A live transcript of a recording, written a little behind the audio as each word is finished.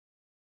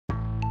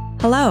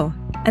Hello,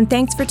 and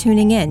thanks for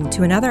tuning in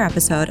to another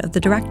episode of The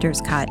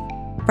Director's Cut,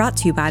 brought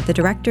to you by the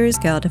Directors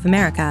Guild of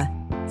America,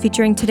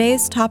 featuring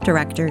today's top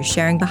directors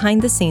sharing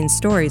behind-the-scenes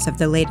stories of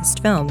their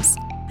latest films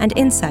and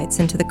insights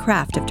into the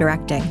craft of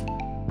directing.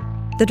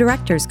 The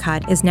Director's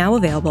Cut is now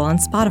available on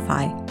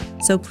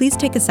Spotify, so please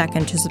take a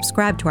second to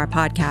subscribe to our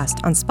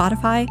podcast on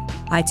Spotify,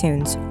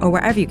 iTunes, or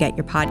wherever you get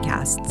your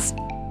podcasts.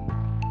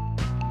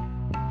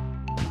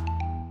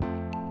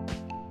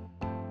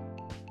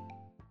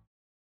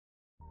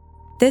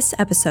 This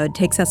episode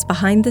takes us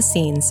behind the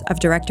scenes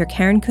of director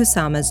Karyn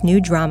Kusama's new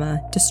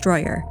drama,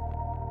 Destroyer.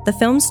 The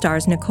film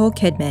stars Nicole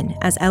Kidman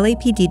as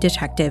LAPD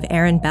detective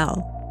Erin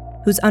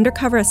Bell, whose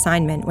undercover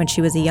assignment when she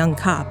was a young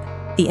cop,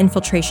 the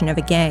infiltration of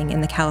a gang in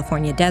the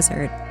California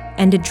desert,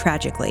 ended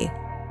tragically.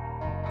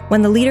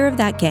 When the leader of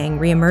that gang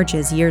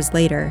reemerges years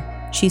later,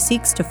 she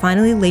seeks to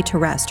finally lay to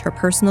rest her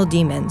personal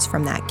demons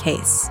from that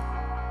case.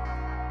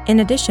 In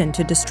addition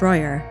to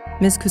Destroyer,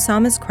 Ms.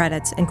 Kusama's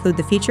credits include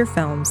the feature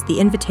films The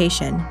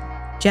Invitation,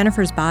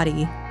 Jennifer's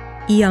Body,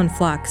 Aeon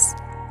Flux,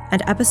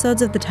 and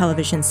episodes of the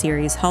television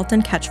series Halt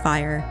and Catch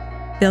Fire,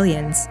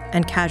 Billions,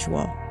 and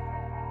Casual.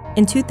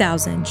 In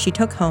 2000, she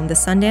took home the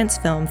Sundance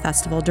Film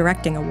Festival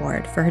Directing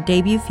Award for her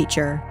debut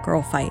feature,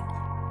 Girl Fight.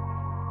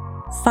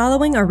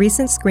 Following a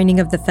recent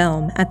screening of the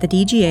film at the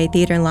DGA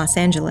Theater in Los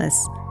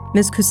Angeles,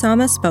 Ms.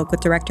 Kusama spoke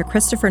with director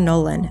Christopher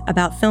Nolan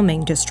about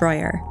filming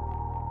Destroyer.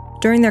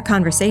 During their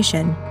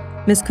conversation,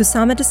 Ms.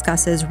 Kusama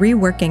discusses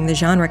reworking the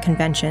genre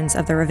conventions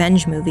of the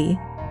revenge movie,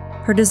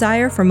 her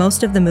desire for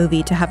most of the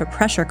movie to have a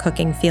pressure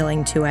cooking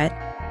feeling to it,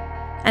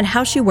 and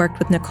how she worked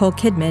with Nicole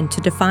Kidman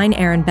to define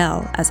Erin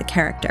Bell as a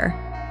character.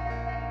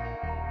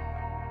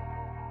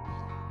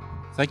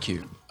 Thank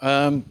you.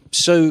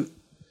 So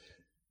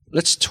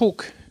let's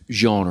talk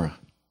genre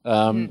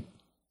and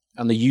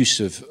the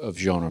use of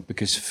genre,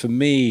 because for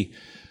me,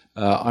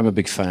 I'm a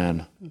big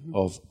fan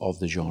of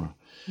the genre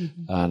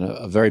and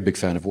a very big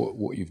fan of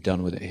what you've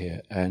done with it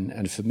here.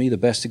 And for me, the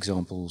best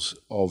examples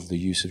of the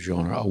use of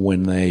genre are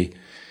when they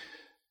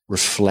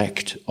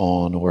reflect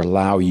on or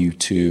allow you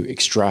to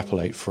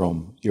extrapolate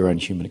from your own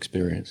human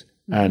experience.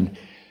 And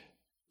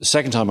the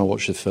second time I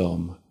watched the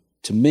film,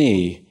 to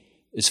me,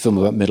 it's a film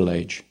about middle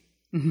age.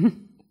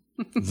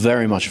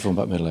 Very much a film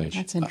about middle age.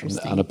 That's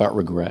interesting. And about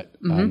regret.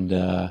 And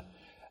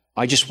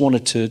I just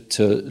wanted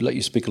to let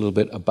you speak a little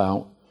bit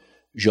about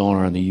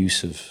genre and the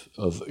use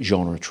of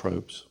genre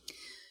tropes.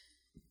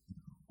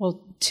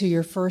 Well, to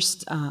your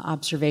first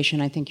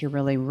observation, I think you're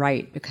really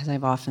right, because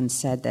I've often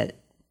said that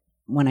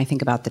when I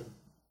think about the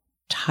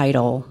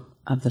title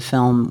of the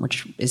film,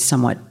 which is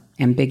somewhat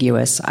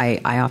ambiguous,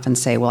 I often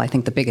say, well, I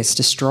think the biggest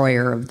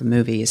destroyer of the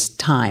movie is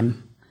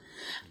time,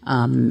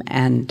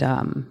 and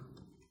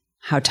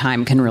how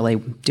time can really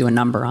do a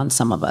number on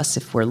some of us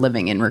if we're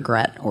living in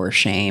regret or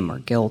shame or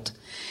guilt.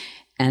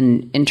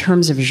 And in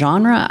terms of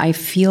genre, I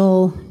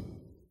feel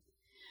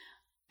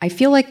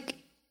like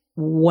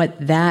what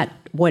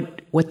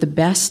the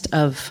best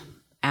of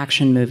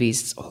action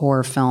movies,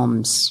 horror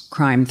films,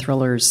 crime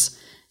thrillers,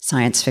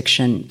 science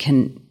fiction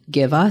can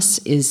give us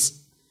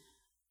is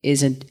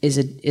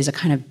a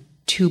kind of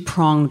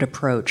two-pronged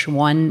approach.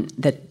 One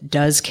that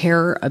does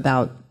care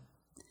about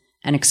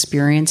an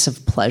experience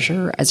of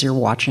pleasure as you're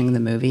watching the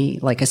movie,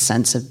 like a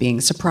sense of being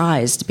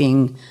surprised,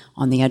 being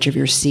on the edge of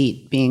your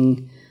seat,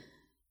 being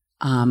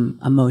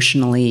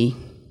emotionally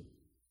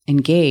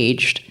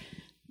engaged.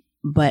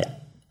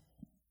 But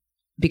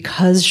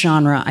because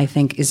genre, I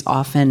think, is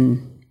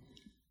often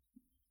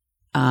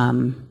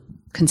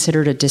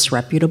considered a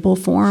disreputable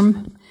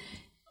form,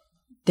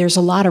 there's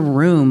a lot of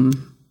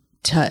room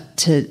to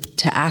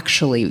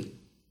actually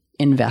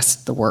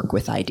invest the work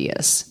with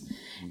ideas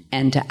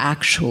and to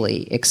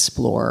actually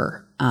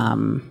explore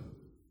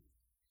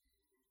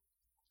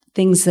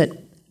things that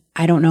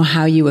I don't know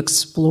how you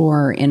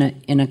explore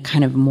in a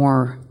kind of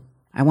more,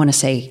 I want to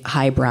say,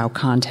 highbrow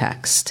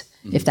context,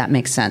 if that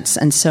makes sense.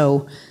 And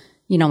so,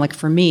 like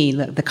for me,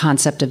 the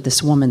concept of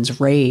this woman's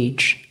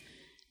rage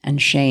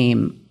and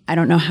shame, I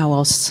don't know how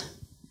else.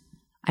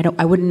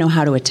 I wouldn't know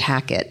how to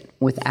attack it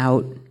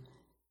without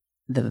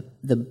the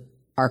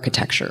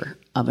architecture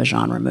of a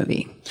genre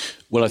movie.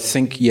 Well, I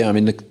think,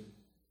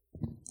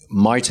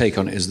 my take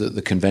on it is that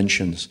the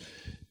conventions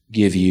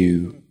give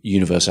you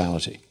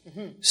universality.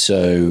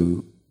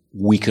 So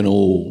we can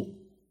all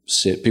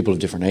sit, people of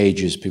different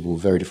ages, people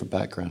with very different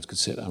backgrounds could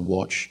sit and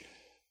watch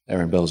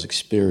Erin Bell's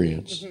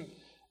experience.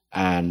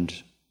 And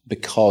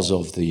because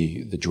of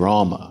the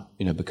drama,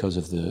 because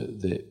of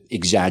the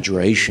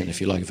exaggeration,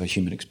 if you like, of a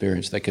human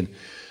experience, they can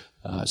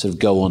sort of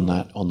go on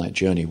that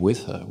journey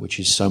with her, which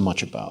is so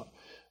much about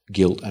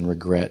guilt and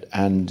regret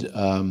and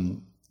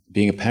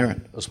being a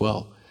parent as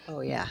well. Oh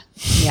yeah,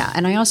 yeah.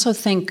 And I also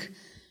think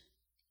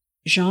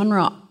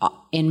genre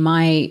when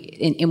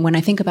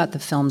I think about the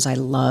films I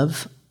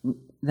love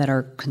that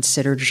are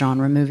considered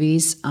genre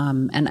movies,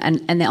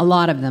 and a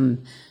lot of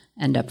them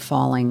end up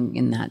falling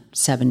in that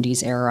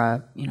 70s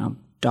era,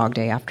 Dog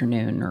Day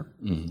Afternoon or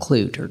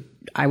Klute, or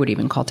I would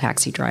even call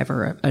Taxi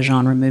Driver a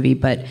genre movie.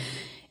 But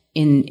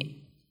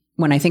when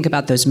when I think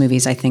about those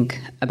movies, I think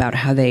about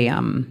how they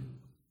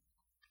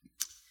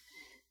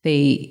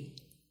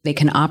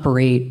can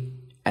operate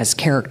as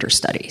character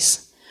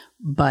studies,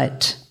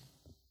 but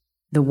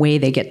the way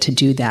they get to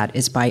do that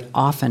is by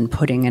often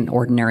putting an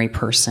ordinary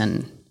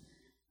person,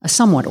 a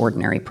somewhat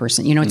ordinary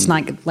person. You know, it's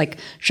not like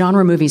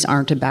genre movies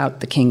aren't about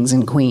the kings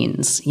and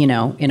queens, you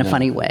know, in a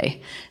funny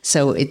way.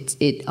 So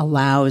it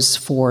allows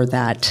for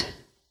that,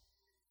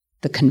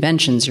 the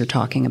conventions you're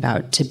talking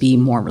about, to be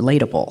more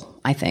relatable,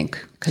 I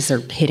think, because they're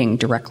hitting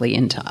directly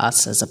into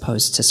us as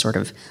opposed to sort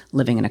of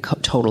living in a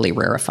totally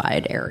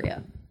rarefied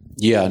area.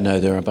 Yeah, no,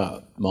 they're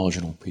about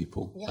marginal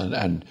people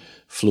and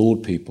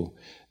flawed people.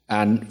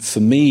 And for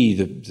me,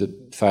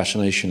 the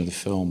fascination of the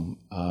film,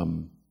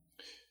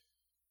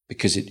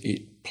 because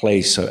it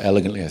plays so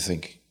elegantly, I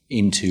think,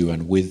 into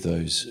and with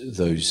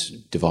those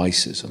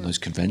devices and those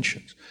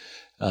conventions.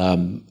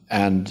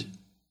 And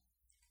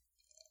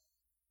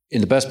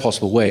in the best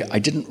possible way, I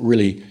didn't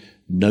really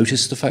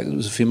notice the fact that it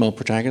was a female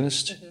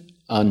protagonist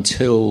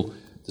until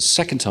the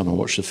second time I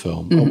watched the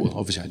film. Well,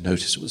 obviously I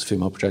noticed it was a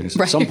female protagonist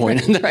at some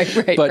point.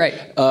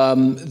 But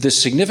the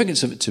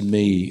significance of it to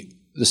me,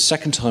 the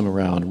second time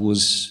around,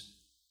 was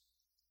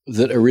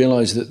that I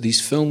realized that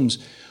these films,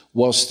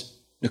 whilst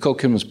Nicole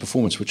Kidman's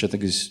performance, which I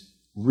think is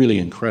really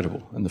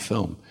incredible in the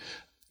film,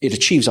 it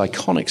achieves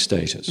iconic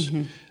status,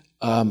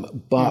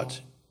 but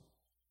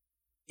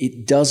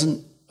it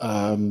doesn't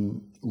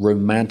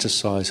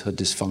romanticize her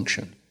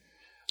dysfunction.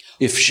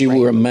 If she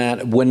were a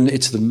man, when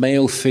it's the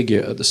male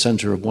figure at the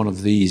center of one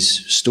of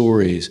these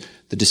stories,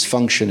 the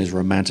dysfunction is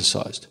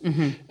romanticized.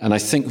 And I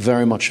think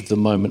very much of the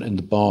moment in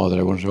the bar that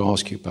I wanted to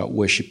ask you about,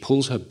 where she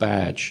pulls her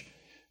badge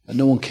and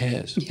no one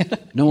cares.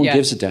 No one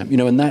gives a damn. You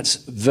know, and that's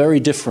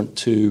very different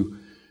to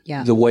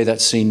the way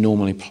that scene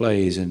normally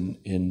plays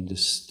in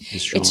this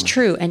genre. It's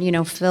true. And, you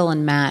know, Phil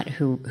and Matt,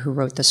 who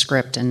wrote the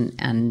script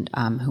and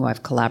who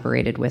I've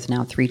collaborated with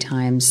now 3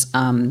 times,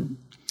 and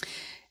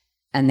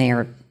they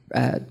are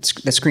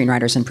the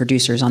screenwriters and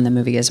producers on the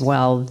movie as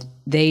well,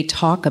 they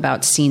talk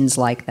about scenes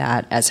like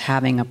that as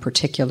having a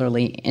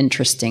particularly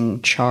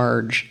interesting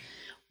charge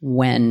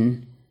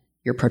when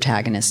your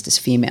protagonist is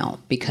female,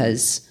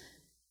 because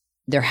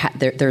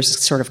there's a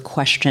sort of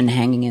question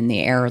hanging in the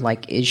air,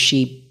 like, is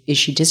she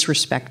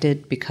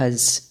disrespected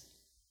because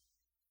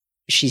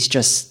she's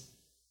just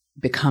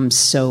become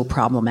so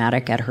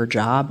problematic at her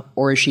job,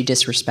 or is she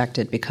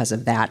disrespected because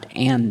of that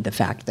and the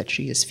fact that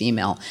she is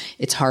female?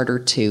 It's harder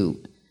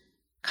to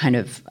kind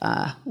of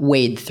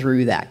wade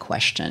through that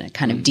question. It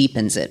kind of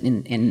deepens it,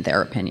 in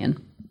their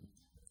opinion.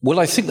 Well,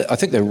 I think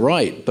they're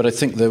right, but I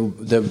think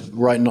they're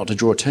right not to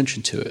draw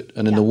attention to it.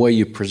 And in the way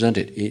you present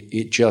it,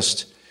 it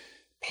just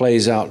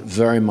plays out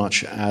very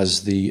much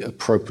as the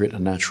appropriate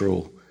and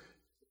natural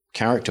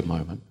character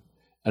moment.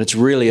 And it's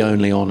really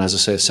only on, as I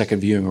say, a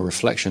second viewing or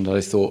reflection that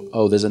I thought,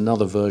 oh, there's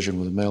another version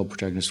with a male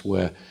protagonist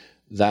where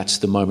that's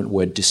the moment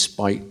where,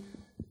 despite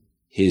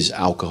his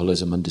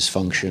alcoholism and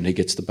dysfunction, he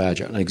gets the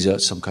badge out and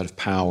exerts some kind of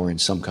power in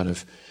some kind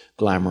of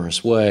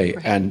glamorous way.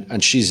 Right.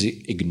 And she's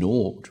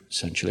ignored,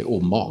 essentially,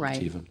 or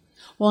mocked even.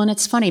 Well, and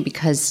it's funny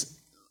because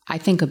I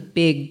think a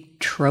big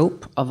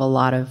trope of a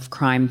lot of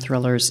crime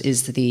thrillers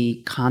is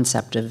the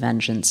concept of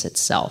vengeance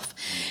itself.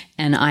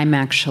 And I'm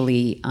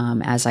actually,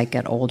 as I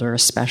get older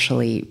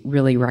especially,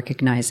 really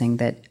recognizing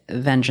that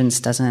vengeance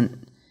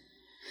doesn't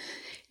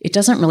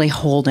really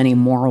hold any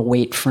moral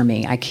weight for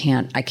me. I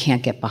can't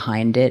get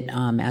behind it.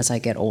 As I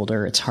get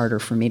older, it's harder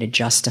for me to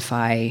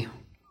justify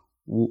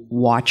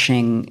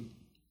watching,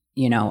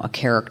 you know, a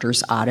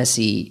character's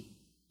odyssey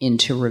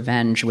into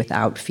revenge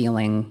without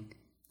feeling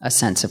a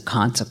sense of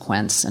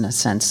consequence and a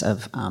sense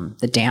of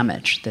the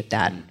damage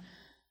that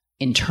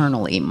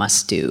internally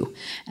must do.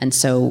 And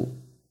so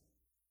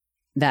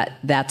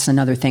that's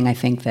another thing I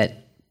think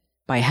that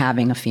by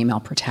having a female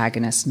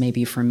protagonist,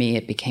 maybe for me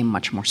it became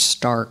much more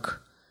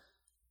stark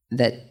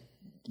that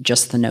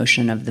just the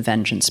notion of the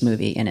vengeance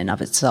movie in and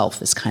of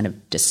itself is kind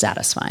of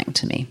dissatisfying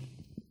to me.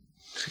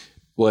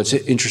 Well, it's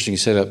interesting you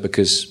say that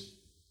because,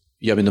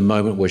 I mean, the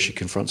moment where she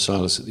confronts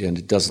Silas at the end,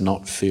 it does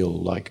not feel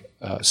like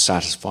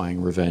satisfying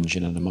revenge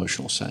in an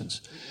emotional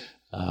sense.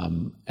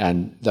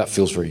 And that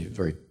feels very,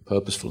 very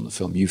purposeful in the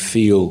film.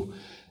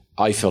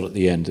 I felt at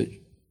the end that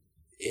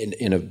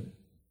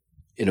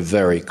in a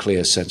very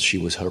clear sense, she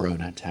was her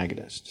own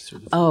antagonist.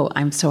 Oh,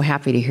 I'm so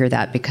happy to hear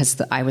that,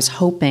 because I was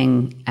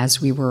hoping, as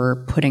we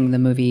were putting the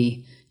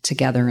movie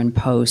together in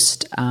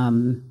post,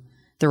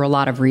 there were a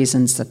lot of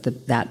reasons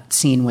that that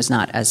scene was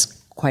not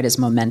quite as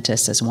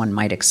momentous as one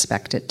might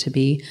expect it to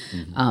be.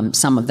 Mm-hmm.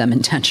 Some of them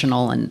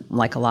intentional, and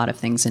like a lot of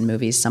things in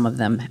movies, some of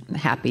them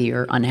happy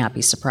or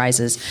unhappy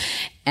surprises.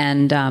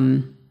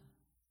 And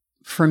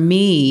for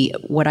me,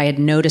 what I had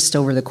noticed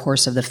over the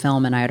course of the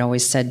film, and I had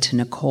always said to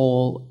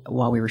Nicole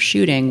while we were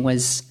shooting,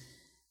 was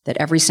that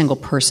every single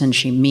person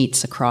she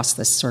meets across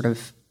this sort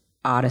of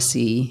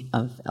odyssey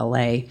of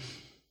LA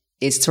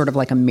is sort of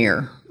like a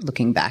mirror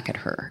looking back at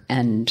her.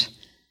 And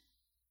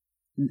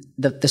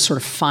the sort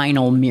of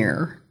final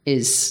mirror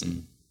is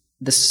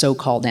the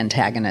so-called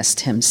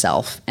antagonist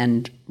himself.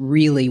 And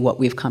really what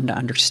we've come to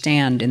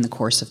understand in the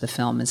course of the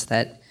film is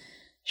that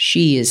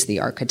she is the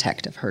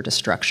architect of her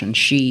destruction.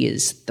 She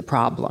is the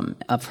problem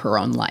of her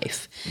own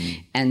life.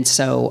 And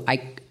so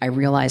I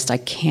realized I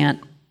can't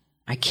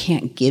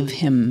give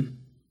him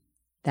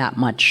that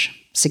much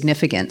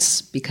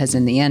significance, because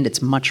in the end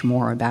it's much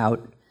more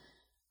about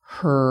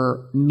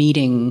her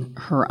meeting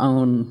her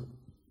own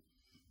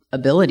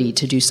ability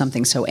to do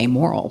something so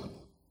amoral.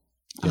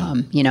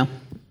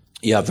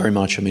 Yeah, very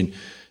much. I mean,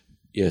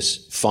 yes,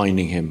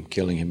 finding him,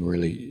 killing him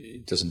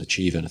really doesn't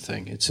achieve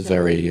anything. It's a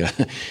very,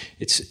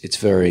 it's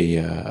very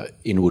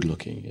inward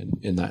looking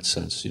in that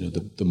sense. You know,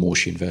 the more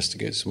she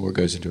investigates, the more it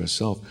goes into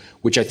herself,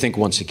 which I think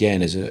once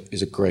again is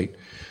a great,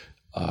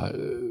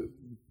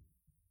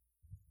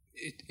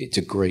 it's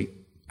a great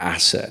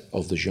asset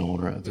of the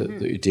genre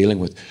that you're dealing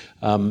with.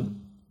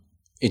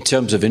 In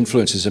terms of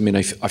influences, I mean,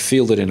 I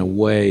feel that in a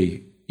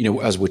way, you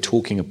know, as we're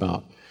talking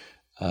about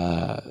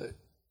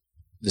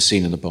the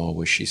scene in the bar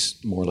where she's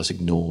more or less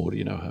ignored,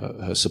 you know,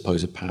 her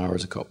supposed power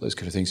as a cop, those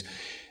kind of things,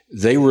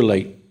 they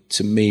relate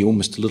to me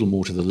almost a little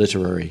more to the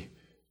literary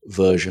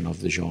version of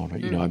the genre.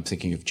 You know, I'm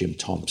thinking of Jim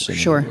Thompson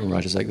and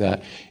writers like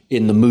that.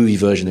 In the movie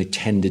version, they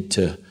tended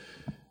to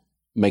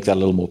make that a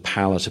little more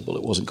palatable.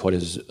 It wasn't quite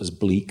as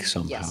bleak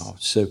somehow. Yes.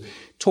 So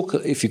talk,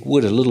 if you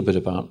would, a little bit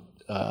about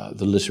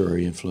the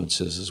literary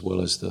influences as well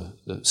as the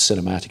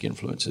cinematic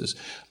influences.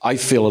 I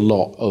feel a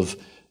lot of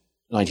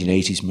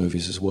 1980s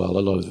movies as well,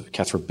 a lot of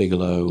Catherine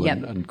Bigelow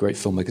and great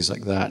filmmakers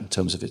like that in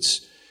terms of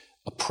its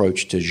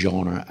approach to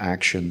genre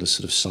action, the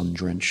sort of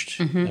sun-drenched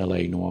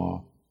LA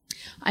noir.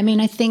 I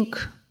mean, I think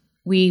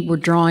we were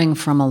drawing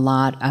from a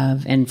lot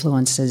of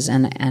influences,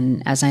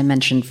 and as I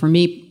mentioned, for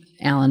me,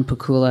 Alan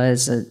Pakula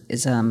is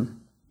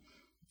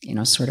you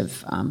know, sort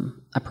of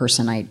a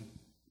person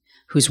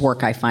whose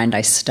work I find I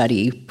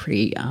study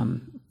pretty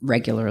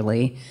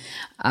regularly,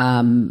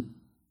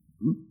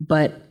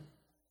 but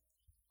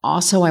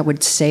also I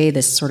would say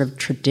this sort of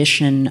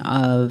tradition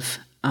of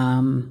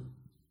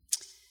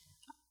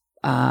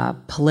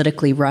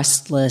politically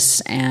restless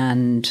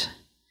and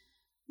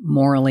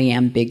morally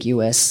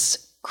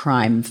ambiguous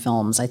crime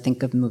films. I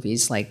think of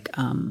movies like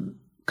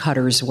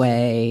Cutter's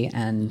Way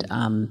and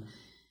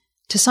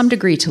to some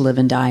degree To Live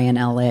and Die in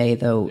LA,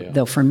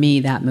 though for me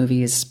that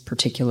movie is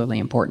particularly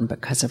important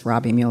because of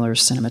Robbie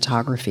Mueller's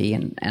cinematography,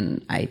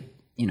 and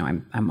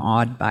I'm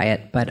awed by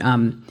it. But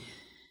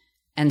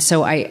and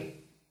so I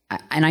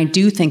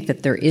do think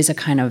that there is a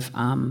kind of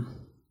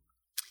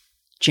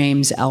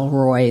James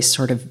Ellroy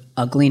sort of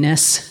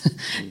ugliness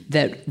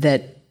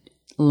that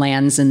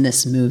lands in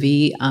this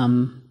movie.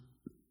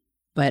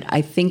 But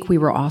I think we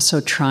were also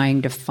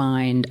trying to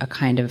find a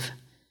kind of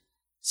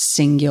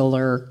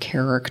singular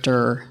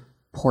character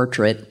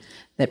portrait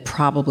that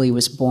probably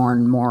was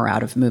born more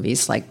out of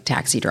movies like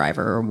Taxi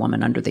Driver or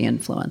Woman Under the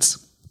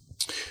Influence.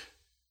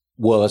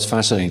 Well, that's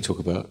fascinating to talk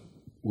about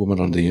Woman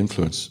Under the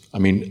Influence. I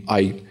mean,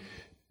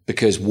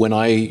 because when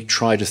I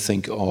try to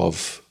think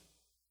of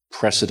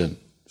precedent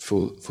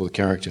for the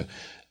character,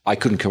 I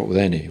couldn't come up with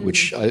any,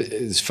 which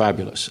is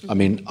fabulous. I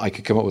mean, I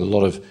could come up with a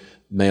lot of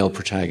male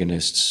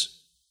protagonists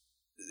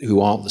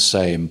who aren't the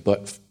same,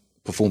 but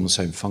perform the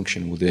same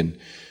function within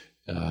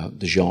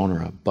the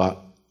genre. But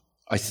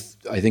I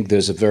think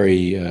there's a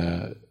very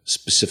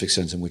specific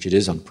sense in which it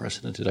is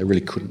unprecedented. I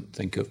really couldn't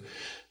think of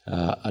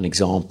an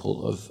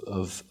example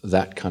of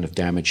that kind of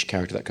damaged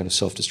character, that kind of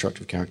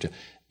self-destructive character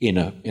in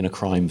a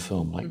crime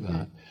film like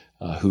that,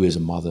 who is a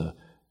mother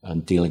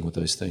and dealing with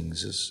those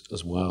things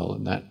as well.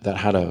 And that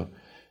had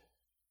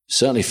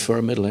certainly for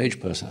a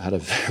middle-aged person, had a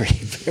very,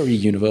 very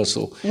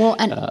universal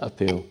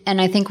appeal. And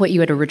I think what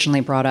you had originally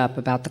brought up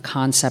about the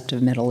concept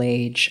of middle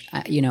age,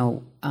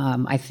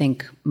 I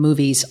think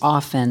movies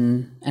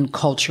often, and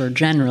culture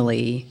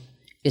generally,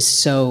 is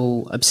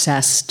so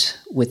obsessed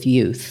with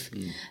youth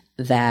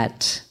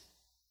that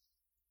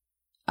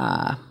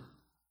I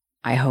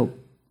hope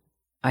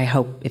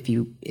if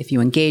you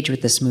engage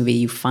with this movie,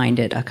 you find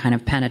it a kind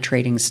of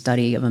penetrating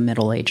study of a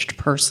middle-aged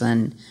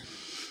person.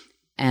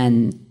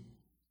 And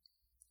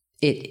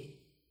it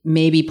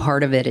maybe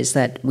part of it is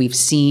that we've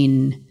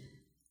seen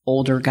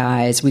older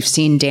guys, we've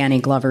seen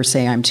Danny Glover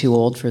say, "I'm too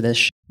old for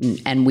this,"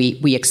 and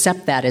we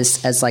accept that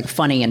as like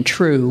funny and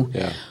true.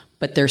 Yeah.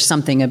 But there's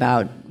something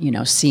about,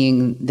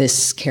 seeing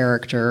this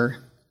character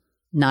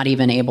not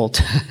even able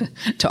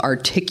to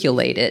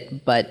articulate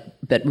it, but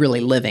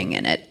really living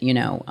in it,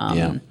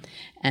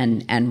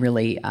 and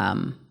really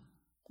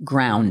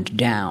ground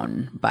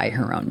down by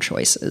her own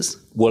choices.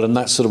 Well, and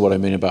that's sort of what I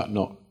mean about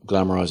not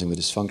glamorizing the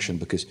dysfunction,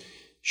 because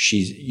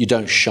you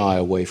don't shy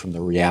away from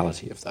the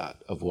reality of that,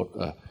 of what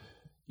a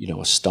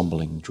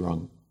stumbling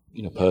drunk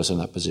person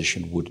in that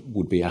position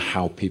would be, and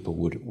how people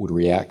would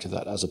react to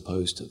that, as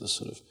opposed to the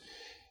sort of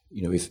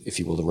if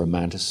you will, the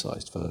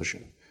romanticized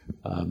version.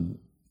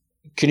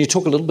 Can you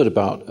talk a little bit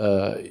about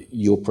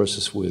your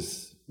process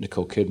with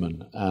Nicole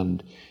Kidman,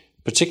 and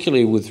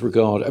particularly with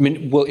regard,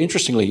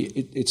 interestingly,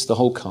 it's the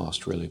whole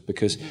cast really,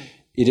 because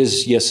it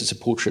is, yes, it's a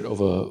portrait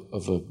of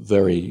a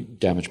very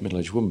damaged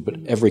middle-aged woman, but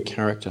every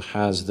character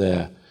has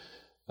their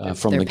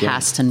from their the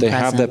past and they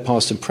present. have their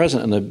past and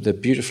present, and they're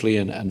beautifully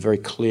and very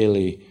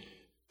clearly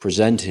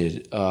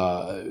presented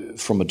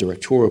from a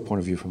directorial point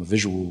of view, from a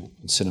visual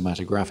and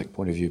cinematographic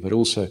point of view, but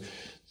also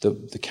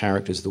the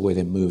characters, the way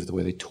they move, the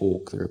way they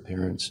talk, their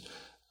appearance.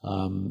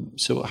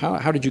 So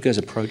how did you guys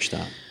approach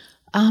that?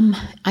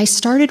 I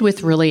started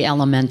with really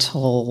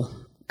elemental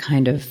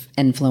kind of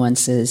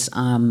influences.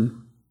 A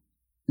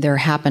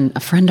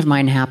friend of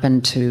mine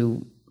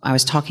I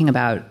was talking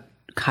about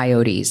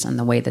coyotes and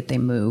the way that they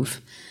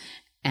move.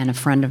 And a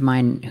friend of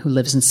mine who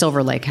lives in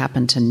Silver Lake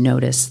happened to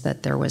notice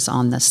that there was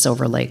on the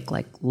Silver Lake,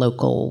 like,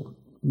 local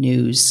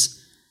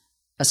news,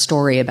 a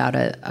story about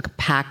a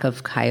pack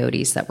of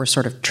coyotes that were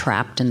sort of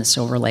trapped in the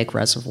Silver Lake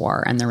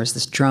Reservoir. And there was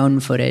this drone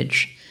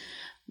footage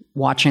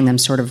watching them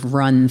sort of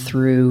run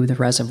through the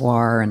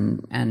reservoir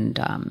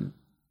and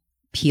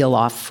peel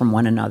off from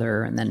one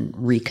another and then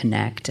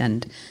reconnect.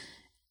 And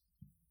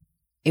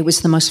it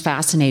was the most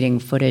fascinating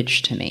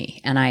footage to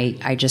me. And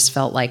I just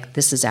felt like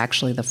this is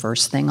actually the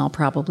first thing I'll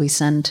probably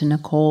send to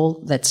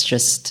Nicole that's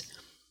just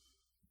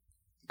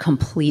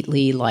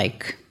completely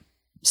like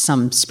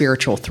some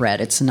spiritual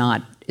thread. It's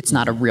not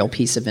a real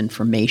piece of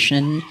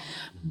information.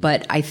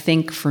 But I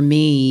think for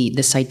me,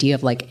 this idea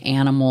of like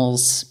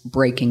animals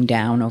breaking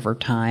down over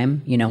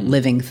time,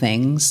 living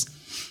things,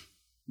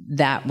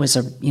 that was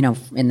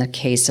in the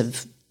case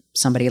of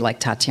somebody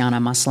like Tatiana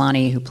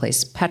Maslany, who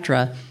plays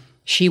Petra,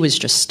 she was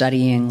just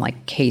studying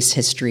like case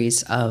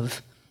histories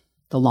of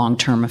the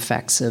long-term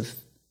effects of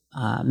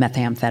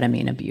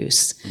methamphetamine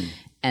abuse.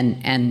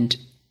 And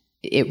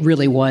it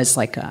really was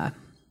like a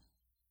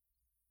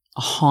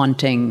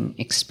haunting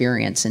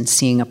experience in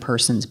seeing a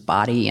person's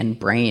body and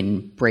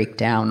brain break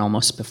down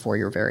almost before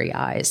your very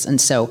eyes. And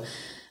so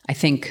I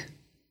think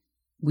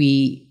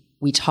we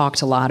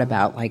talked a lot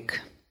about like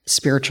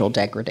spiritual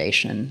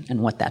degradation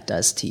and what that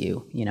does to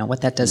you,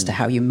 what that does to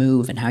how you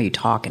move and how you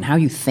talk and how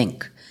you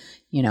think.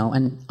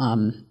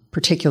 And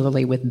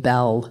particularly with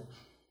Belle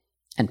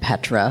and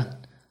Petra,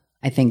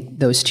 I think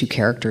those two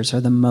characters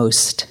are the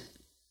most,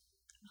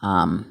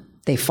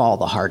 they fall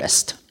the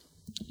hardest.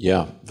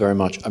 Yeah, very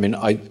much. I mean,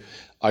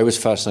 I was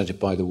fascinated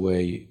by the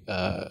way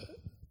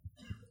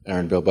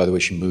Erin Bell, by the way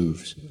she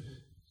moves,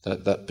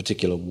 that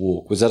particular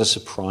walk. Was that a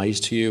surprise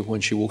to you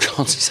when she walked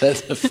on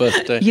set the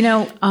first day?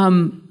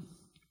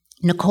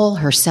 Nicole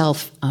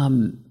herself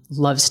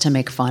loves to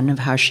make fun of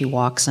how she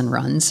walks and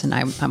runs, and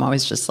I'm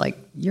always just like,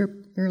 you're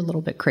a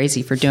little bit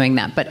crazy for doing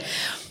that. But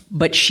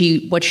what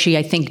she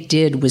I think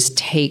did was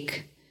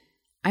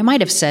I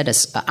might have said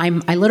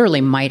I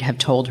literally might have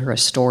told her a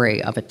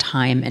story of a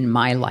time in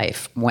my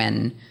life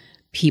when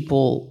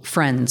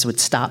friends would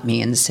stop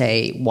me and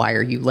say, "Why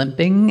are you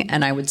limping?"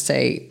 And I would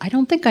say, "I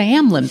don't think I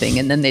am limping."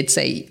 And then they'd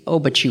say, "Oh,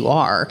 but you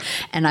are."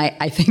 And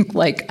I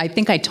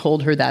think I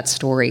told her that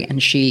story,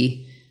 and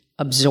she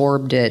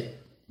absorbed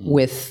it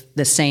with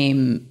the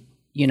same,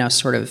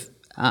 sort of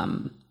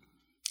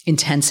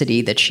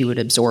intensity that she would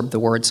absorb the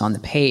words on the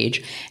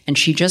page. And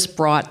she just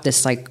brought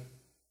this, like,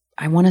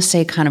 I want to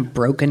say kind of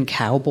broken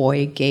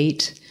cowboy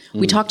gait.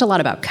 We talked a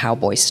lot about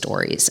cowboy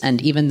stories. And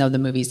even though the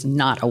movie's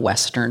not a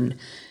Western,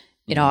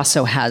 it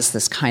also has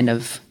this kind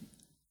of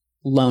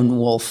lone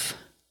wolf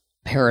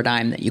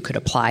paradigm that you could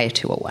apply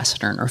to a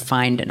Western or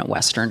find in a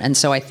Western. And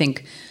so I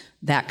think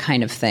that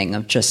kind of thing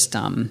of just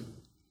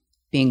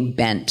being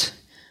bent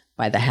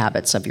by the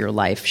habits of your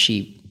life,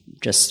 she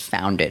just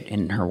found it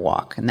in her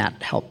walk, and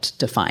that helped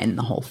define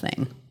the whole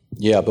thing.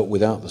 Yeah, but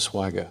without the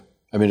swagger.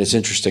 I mean, it's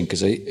interesting because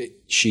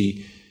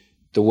the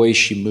way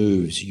she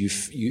moves,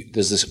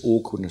 there's this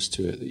awkwardness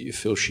to it that you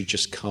feel she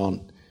just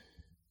can't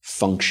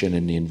function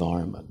in the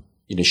environment.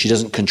 She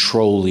doesn't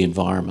control the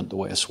environment the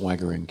way a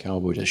swaggering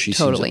cowboy does. She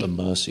seems at the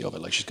mercy of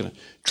it, like she's going to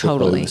trip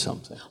over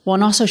something. Well,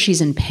 and also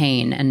she's in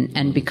pain,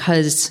 and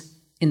because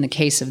in the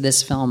case of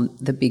this film,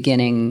 the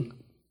beginning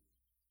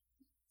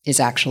is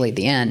actually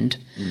the end,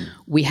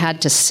 we had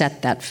to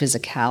set that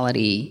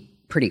physicality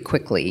pretty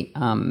quickly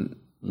and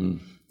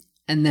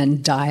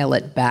then dial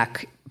it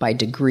back by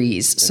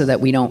degrees so that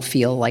we don't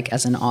feel like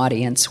as an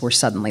audience we're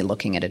suddenly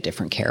looking at a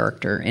different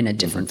character in a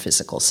different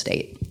physical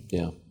state.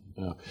 Yeah.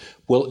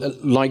 Well,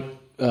 like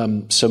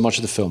so much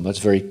of the film, that's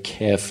very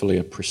carefully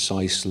and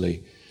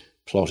precisely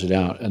plotted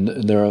out. And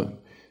there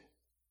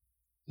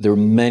are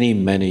many,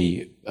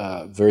 many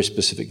very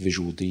specific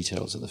visual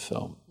details in the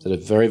film that are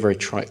very, very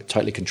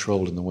tightly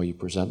controlled in the way you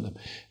present them.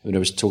 I mean, I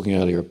was talking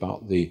earlier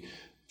about the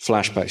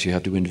flashbacks you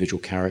have to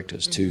individual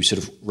characters to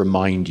sort of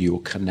remind you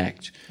or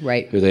connect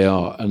who they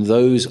are. And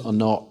those are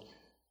not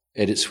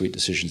edit suite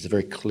decisions. They're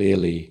very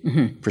clearly,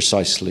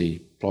 precisely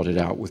plotted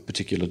out with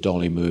particular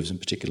dolly moves and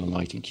particular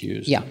lighting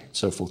cues and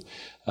so forth.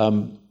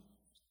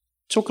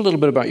 Talk a little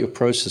bit about your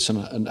process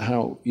and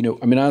how,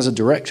 I mean, as a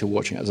director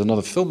watching it, as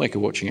another filmmaker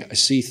watching it, I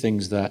see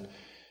things that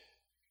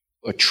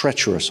are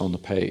treacherous on the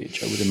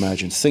page, I would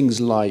imagine. Things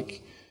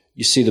like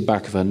you see the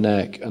back of her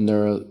neck and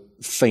there are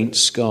faint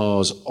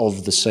scars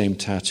of the same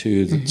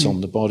tattoo that's on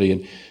the body.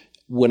 And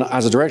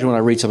as a director, when I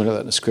read something like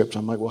that in a script,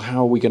 I'm like, well,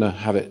 how are we going to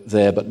have it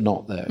there but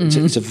not there?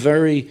 It's a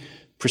very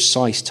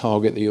precise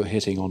target that you're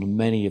hitting on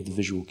many of the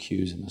visual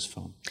cues in this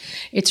film.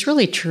 It's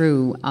really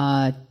true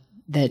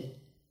that,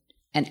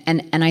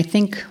 and I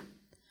think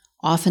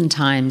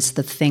oftentimes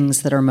the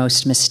things that are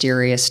most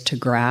mysterious to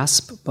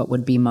grasp but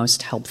would be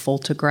most helpful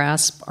to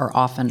grasp are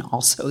often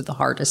also the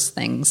hardest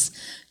things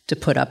to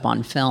put up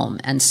on film.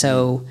 And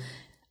so,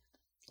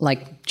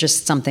 like,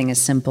 just something as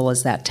simple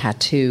as that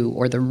tattoo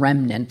or the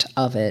remnant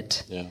of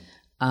it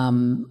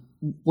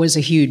was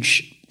a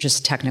huge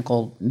just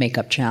technical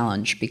makeup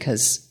challenge,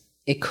 because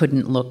it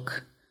couldn't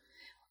look,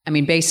 I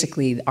mean,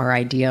 basically our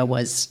idea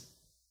was,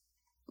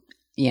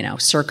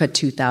 circa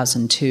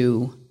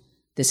 2002,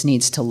 this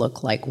needs to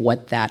look like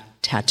what that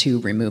tattoo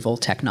removal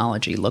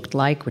technology looked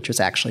like, which was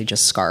actually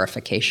just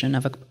scarification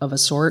of a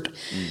sort.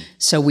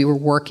 So we were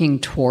working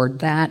toward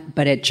that,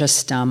 but it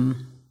just,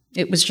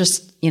 it was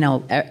just,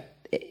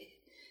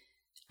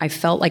 I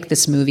felt like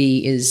this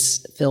movie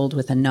is filled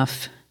with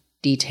enough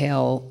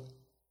detail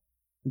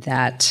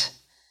that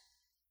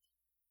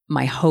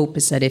my hope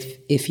is that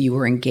if you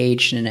were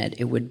engaged in it,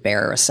 it would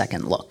bear a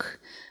second look,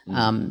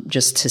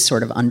 just to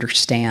sort of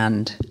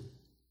understand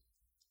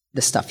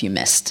the stuff you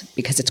missed,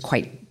 because it's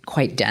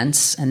quite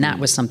dense. And that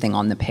was something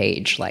on the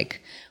page, like,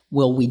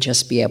 will we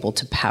just be able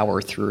to power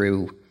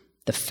through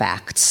the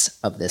facts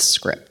of this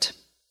script,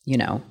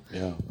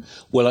 Yeah.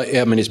 Well,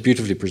 I mean, it's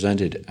beautifully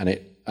presented, and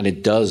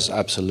it does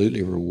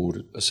absolutely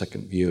reward a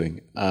second viewing.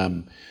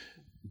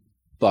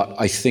 But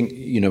I think,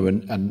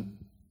 and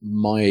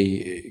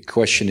my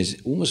question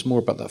is almost more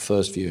about that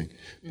first viewing,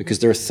 because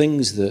there are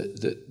things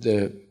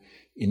that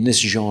in this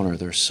genre,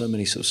 there are so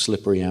many sort of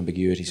slippery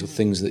ambiguities or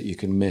things that you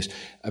can miss.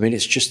 I mean,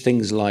 it's just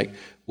things like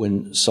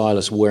when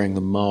Silas, wearing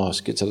the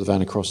mask, gets out of the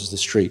van and crosses the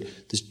street,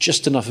 there's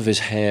just enough of his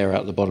hair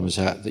out the bottom of his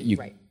hat that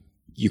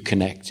you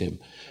connect him.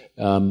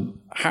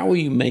 How are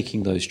you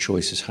making those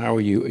choices? Are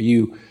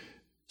you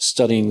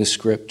studying the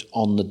script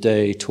on the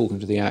day, talking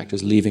to the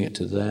actors, leaving it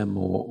to them,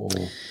 or?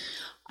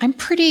 I'm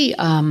pretty,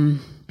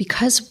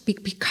 because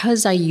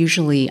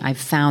I've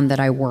found that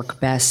I work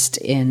best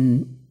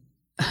in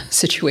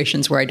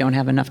situations where I don't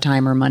have enough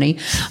time or money.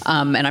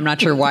 And I'm not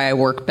sure why I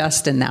work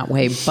best in that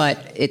way,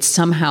 but it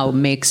somehow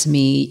makes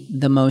me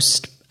the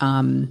most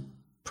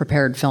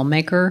prepared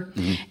filmmaker.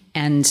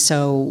 And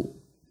so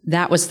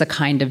that was the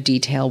kind of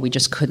detail we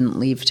just couldn't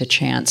leave to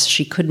chance.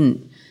 She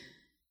couldn't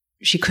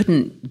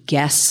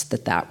guess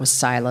that was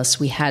Silas.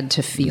 We had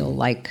to feel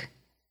like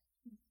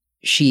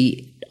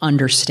she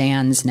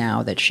understands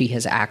now that she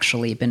has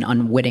actually been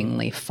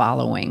unwittingly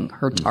following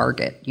her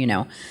target,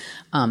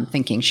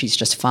 thinking she's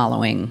just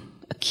following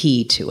a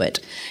key to it.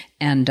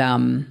 And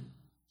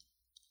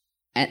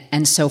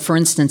so, for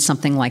instance,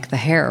 something like the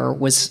hair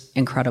was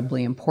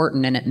incredibly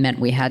important, and it meant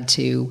we had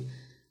to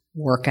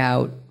work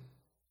out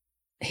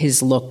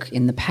his look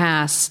in the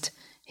past,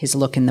 his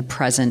look in the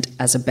present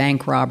as a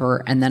bank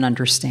robber, and then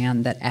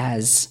understand that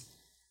as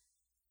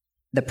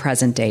the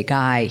present day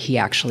guy, he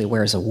actually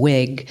wears a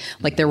wig.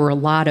 Like, there were a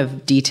lot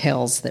of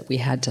details that we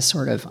had to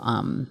sort of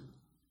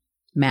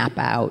map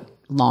out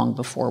long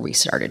before we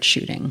started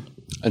shooting.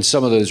 And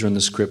some of those are in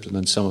the script, and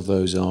then some of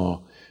those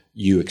are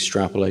you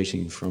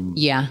extrapolating from.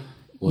 Yeah.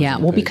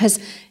 Well, because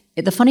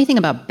the funny thing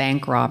about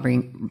bank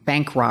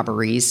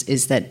robberies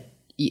is that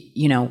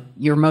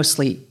you're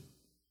mostly.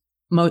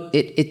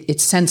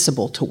 It's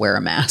sensible to wear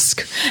a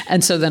mask.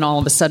 And so then all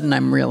of a sudden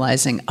I'm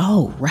realizing,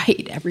 oh,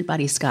 right,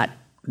 everybody's got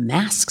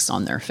masks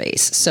on their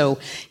face. So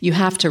you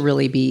have to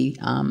really be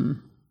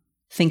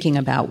thinking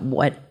about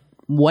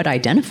what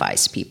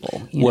identifies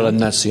people. Well, and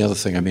that's the other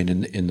thing. I mean,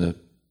 in the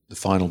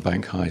final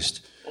bank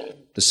heist,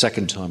 the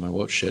second time I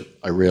watched it,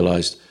 I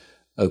realized,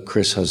 oh,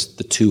 Chris has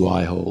the two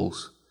eye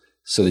holes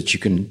so that you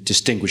can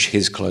distinguish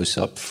his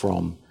close-up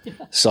from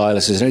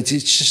Silas's. And it's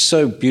just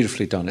so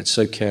beautifully done. It's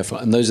so careful.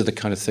 And those are the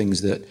kind of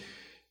things that,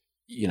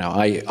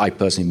 I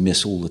personally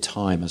miss all the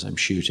time as I'm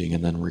shooting,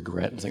 and then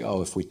regret and think,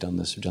 oh, if we'd done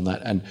this, we've done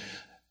that. And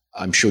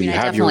I'm sure you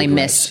have your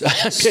regrets.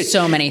 Miss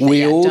so many things.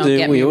 We all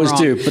do. We always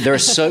do. But there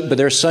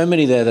are so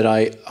many there that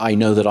I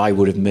know that I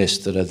would have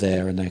missed that are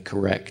there, and they're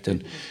correct.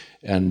 And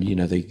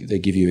they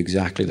give you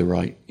exactly the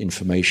right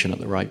information at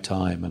the right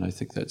time. And I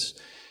think it's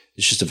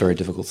just a very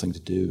difficult thing to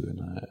do,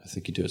 and I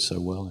think you do it so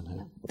well in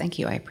here. Thank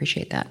you. I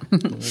appreciate that.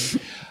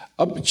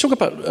 Talk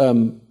about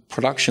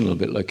production a little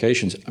bit,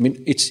 locations. I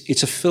mean,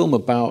 it's a film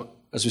about,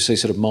 as we say,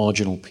 sort of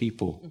marginal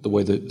people, the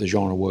way that the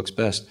genre works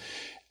best.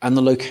 And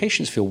the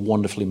locations feel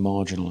wonderfully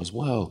marginal as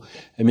well.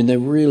 I mean, they're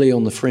really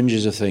on the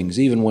fringes of things,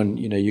 even when,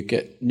 you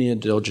get near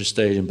Dodger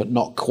Stadium, but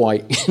not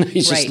quite.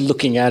 He's just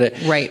looking at it.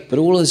 Right. But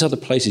all of those other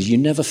places, you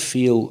never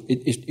feel,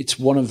 it's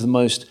one of the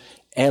most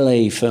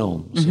LA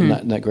films in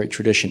that great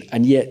tradition.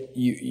 And yet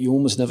you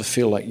almost never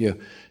feel like you're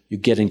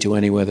getting to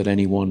anywhere that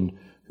anyone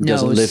who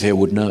doesn't live here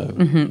would know.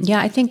 Mm-hmm. Yeah,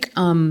 I think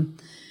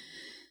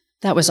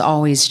that was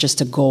always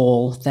just a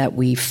goal, that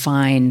we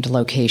find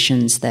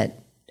locations that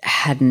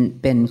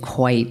hadn't been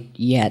quite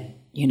yet,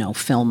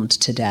 filmed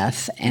to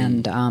death.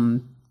 And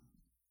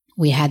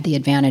we had the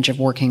advantage of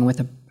working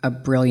with a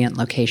brilliant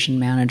location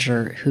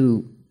manager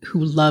who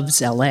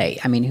loves LA.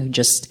 I mean,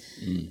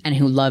 and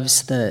who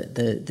loves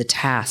the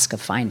task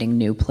of finding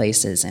new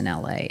places in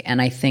LA.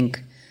 And I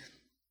think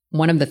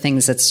one of the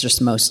things that's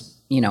just most,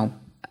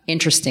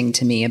 interesting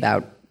to me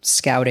about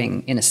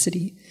scouting in a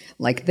city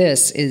like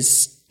this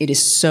is it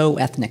is so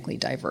ethnically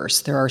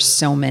diverse. There are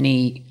so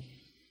many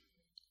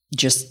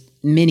just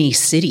mini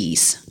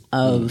cities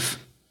of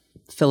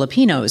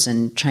Filipinos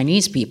and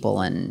Chinese people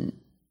and,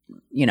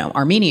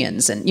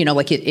 Armenians. And,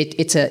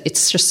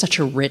 it's just such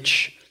a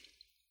rich,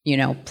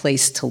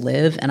 place to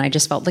live. And I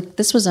just felt like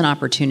this was an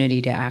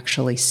opportunity to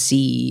actually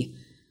see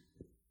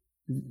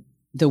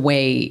the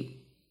way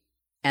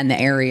and the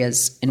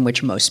areas in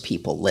which most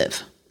people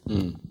live.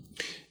 Mm.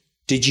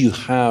 Did you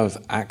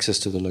have access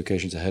to the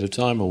locations ahead of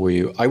time, or were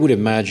you? I would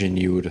imagine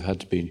you would have had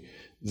to be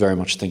very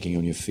much thinking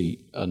on your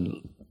feet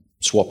and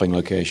swapping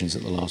locations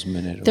at the last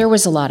minute. There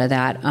was a lot of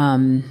that.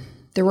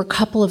 There were a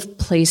couple of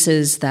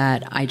places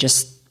that I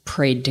just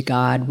prayed to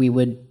God we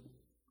would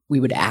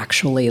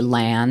actually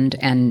land,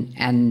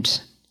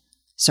 and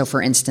so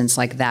for instance,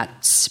 like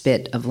that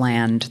spit of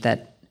land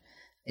that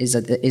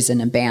is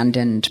an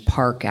abandoned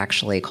park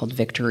actually called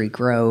Victory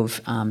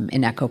Grove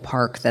in Echo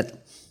Park.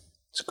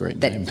 It's a great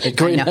name.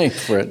 Great name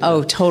for it.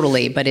 Oh,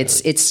 totally. But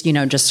it's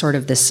just sort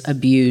of this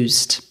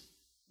abused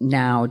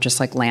now, just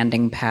like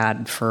landing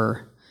pad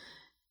for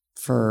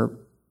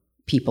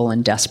people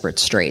in desperate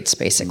straits.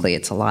 Basically,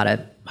 it's a lot of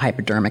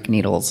hypodermic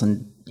needles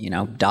and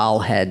doll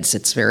heads.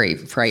 It's very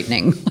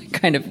frightening, like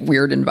kind of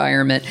weird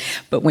environment.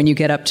 But when you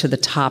get up to the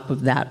top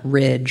of that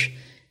ridge,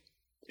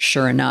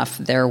 sure enough,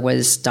 there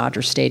was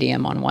Dodger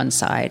Stadium on one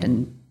side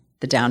and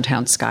the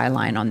downtown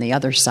skyline on the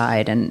other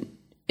side, and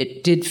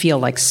it did feel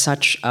like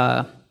such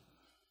a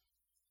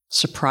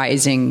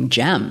surprising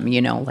gem,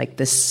 like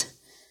this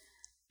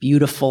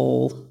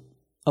beautiful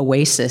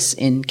oasis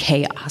in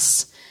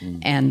chaos.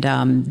 And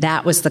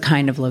that was the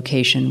kind of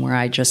location where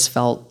I just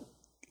felt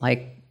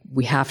like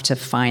we have to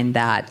find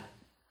that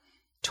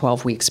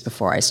 12 weeks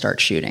before I start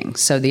shooting.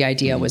 So the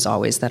idea was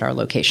always that our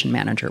location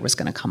manager was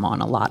going to come on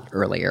a lot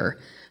earlier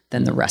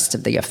than the rest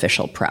of the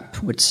official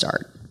prep would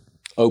start.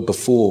 Oh,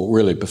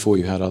 before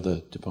you had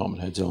other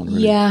department heads on?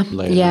 Really yeah.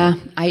 Later. Yeah.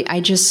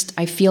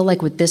 I feel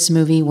like with this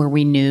movie where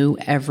we knew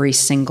every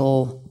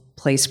single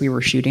place we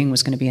were shooting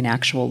was going to be an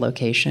actual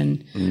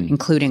location,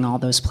 including all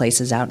those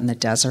places out in the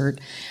desert.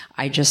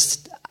 I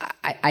just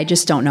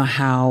don't know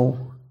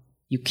how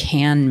you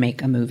can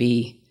make a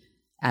movie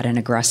at an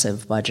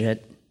aggressive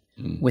budget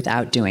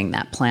without doing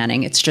that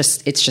planning. It's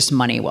just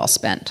money well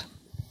spent.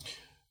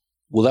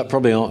 Well, that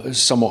probably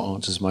somewhat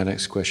answers my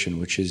next question,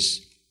 which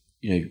is,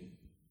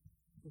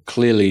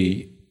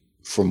 clearly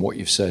from what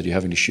you've said, you're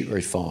having to shoot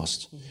very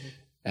fast. Mm-hmm.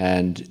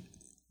 And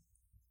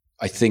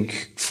I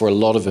think for a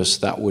lot of us,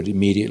 that would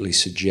immediately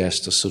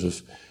suggest a sort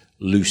of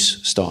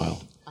loose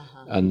style.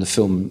 Uh-huh. And the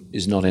film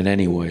is not in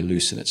any way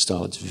loose in its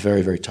style. It's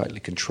very, very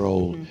tightly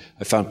controlled. Mm-hmm.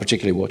 I found,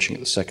 particularly watching it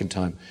the second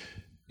time,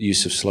 the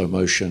use of slow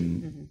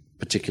motion,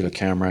 particular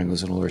camera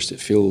angles and all the rest, it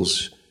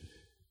feels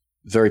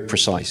very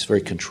precise,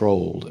 very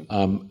controlled.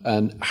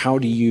 And how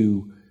do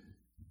you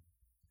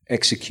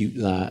execute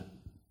that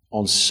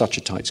on such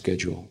a tight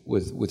schedule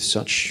with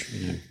such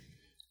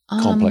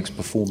complex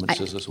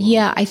performances as well?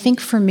 Yeah, I think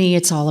for me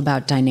it's all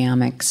about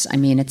dynamics. I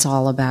mean, it's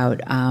all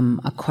about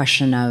a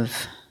question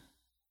of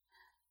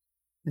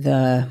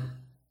the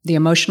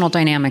emotional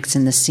dynamics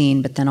in the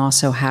scene, but then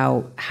also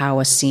how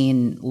a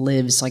scene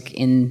lives like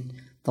in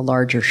the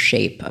larger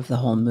shape of the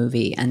whole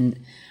movie. And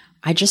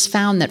I just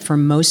found that for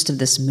most of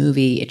this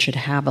movie, it should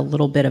have a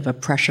little bit of a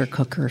pressure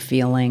cooker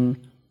feeling.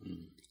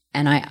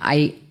 And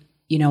I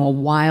a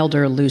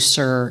wilder,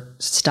 looser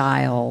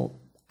style,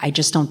 I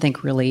just don't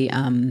think really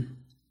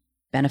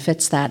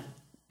benefits that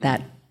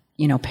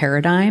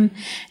paradigm.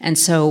 And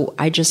so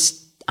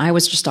I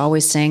was just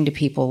always saying to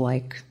people,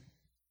 like,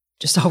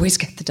 just always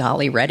get the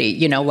dolly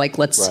ready,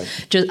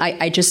 let's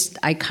just,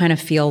 I kind of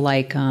feel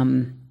like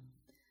the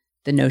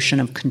notion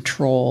of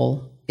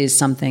control is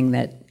something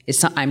that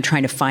I'm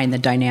trying to find the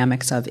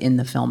dynamics of in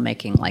the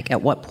filmmaking. Like,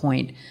 at what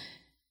point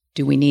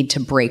do we need to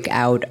break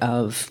out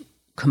of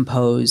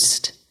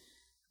composed,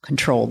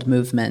 controlled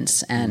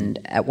movements, and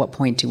at what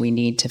point do we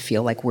need to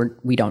feel like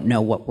we don't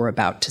know what we're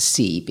about to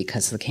see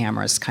because the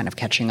camera's kind of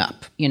catching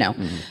up,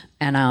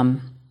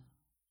 And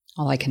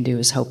all I can do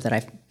is hope that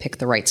I pick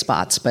the right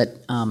spots. But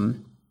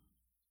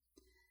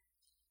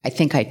I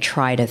think I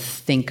try to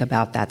think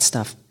about that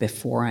stuff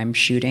before I'm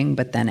shooting,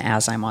 but then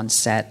as I'm on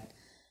set,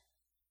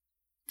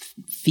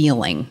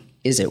 feeling,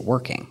 is it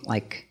working?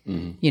 Like,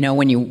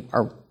 when you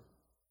are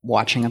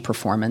watching a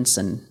performance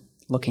and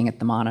looking at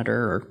the monitor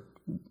or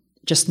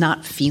just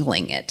not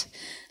feeling it.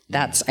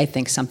 That's, I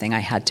think, something I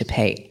had to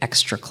pay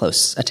extra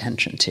close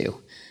attention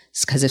to.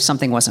 Because if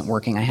something wasn't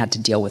working, I had to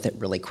deal with it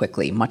really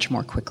quickly, much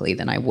more quickly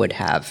than I would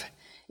have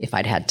if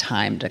I'd had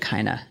time to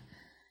kind of,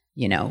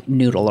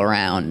 noodle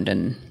around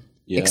and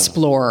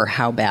explore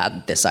how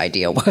bad this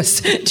idea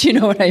was. Do you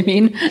know what I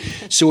mean?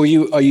 So are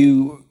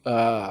you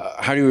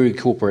how do you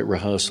incorporate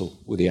rehearsal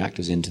with the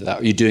actors into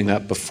that? Are you doing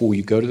that before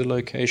you go to the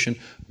location?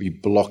 Are you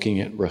blocking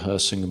it,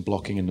 rehearsing and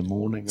blocking in the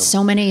morning? Or?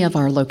 So many of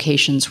our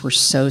locations were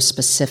so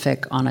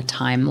specific on a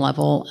time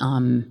level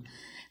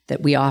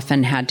that we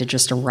often had to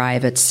just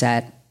arrive at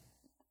set,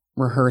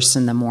 rehearse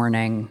in the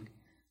morning,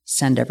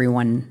 send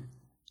everyone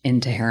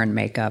into hair and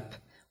makeup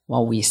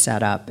while we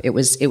set up. It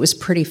was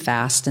pretty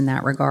fast in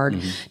that regard.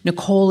 Mm-hmm.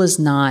 Nicole is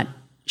not,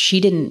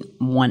 she didn't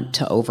want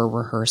to over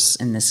rehearse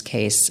in this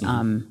case.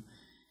 Mm-hmm.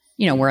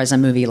 Whereas a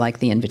movie like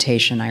The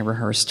Invitation, I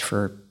rehearsed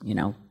for,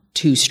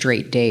 2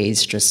 straight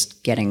days,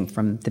 just getting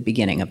from the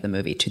beginning of the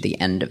movie to the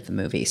end of the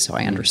movie. So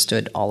I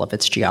understood all of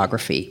its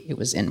geography. It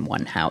was in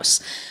one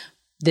house.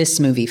 This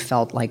movie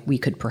felt like we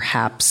could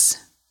perhaps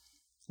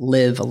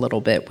live a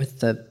little bit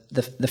with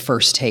the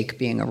first take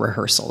being a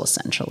rehearsal,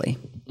 essentially.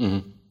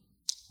 Mm-hmm.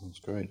 That's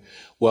great.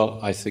 Well,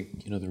 I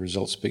think, the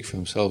results speak for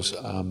themselves.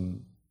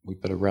 We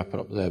better wrap it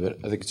up there, but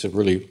I think it's a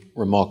really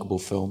remarkable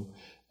film,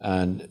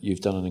 and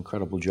you've done an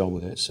incredible job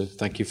with it. So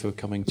thank you for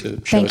coming to show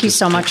it. Thank you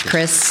so much,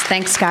 Chris.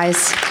 Thanks, guys.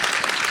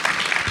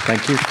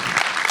 Thank you.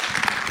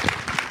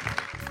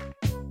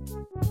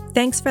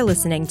 Thanks for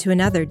listening to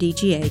another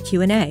DGA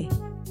Q&A.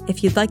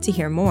 If you'd like to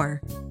hear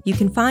more, you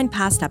can find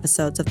past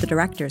episodes of The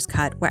Director's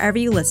Cut wherever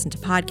you listen to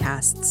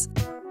podcasts.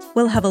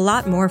 We'll have a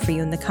lot more for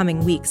you in the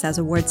coming weeks as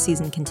awards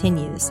season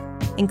continues,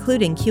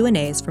 including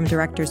Q&As from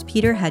directors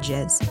Peter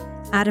Hedges,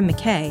 Adam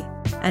McKay,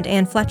 and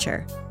Anne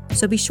Fletcher,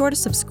 so be sure to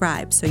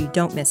subscribe so you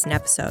don't miss an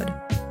episode.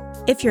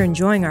 If you're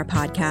enjoying our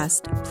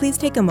podcast, please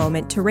take a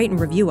moment to rate and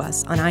review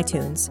us on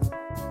iTunes.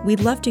 We'd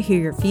love to hear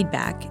your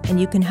feedback, and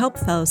you can help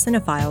fellow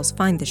cinephiles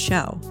find the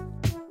show.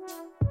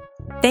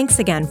 Thanks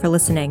again for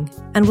listening,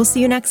 and we'll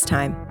see you next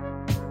time.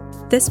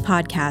 This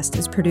podcast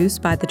is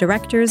produced by the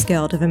Directors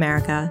Guild of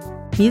America.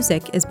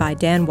 Music is by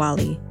Dan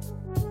Wally.